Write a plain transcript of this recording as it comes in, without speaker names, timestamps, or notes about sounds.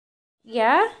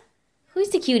Yeah? Who's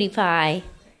the cutie pie?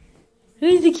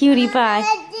 Who's the cutie pie?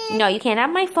 No, you can't have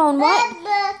my phone.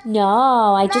 What?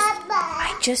 No, I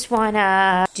just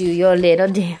wanna do your little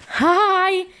dance.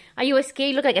 Hi! Are you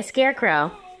scared? You look like a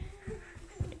scarecrow.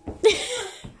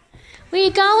 Where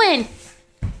you going?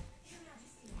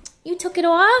 You took it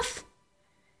off?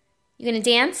 You gonna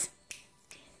dance?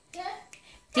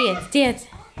 Dance, dance.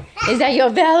 Is that your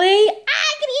belly?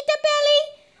 I'm gonna eat the belly.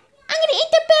 I'm gonna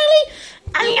eat the belly.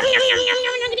 I'm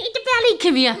gonna eat the belly.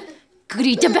 Come here. I'm gonna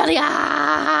eat the belly.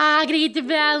 I'm gonna eat the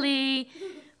belly.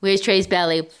 Where's Trey's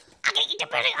belly? I'm gonna eat the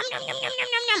belly.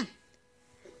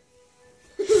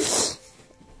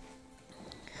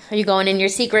 Are you going in your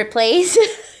secret place?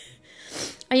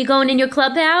 Are you going in your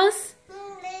clubhouse?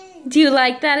 Do you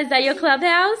like that? Is that your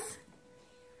clubhouse?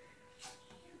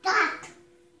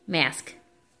 Mask.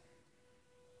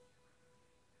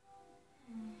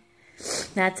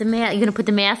 That's a mask. You gonna put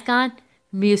the mask on?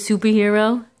 Be a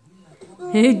superhero?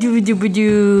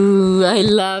 I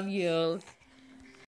love you.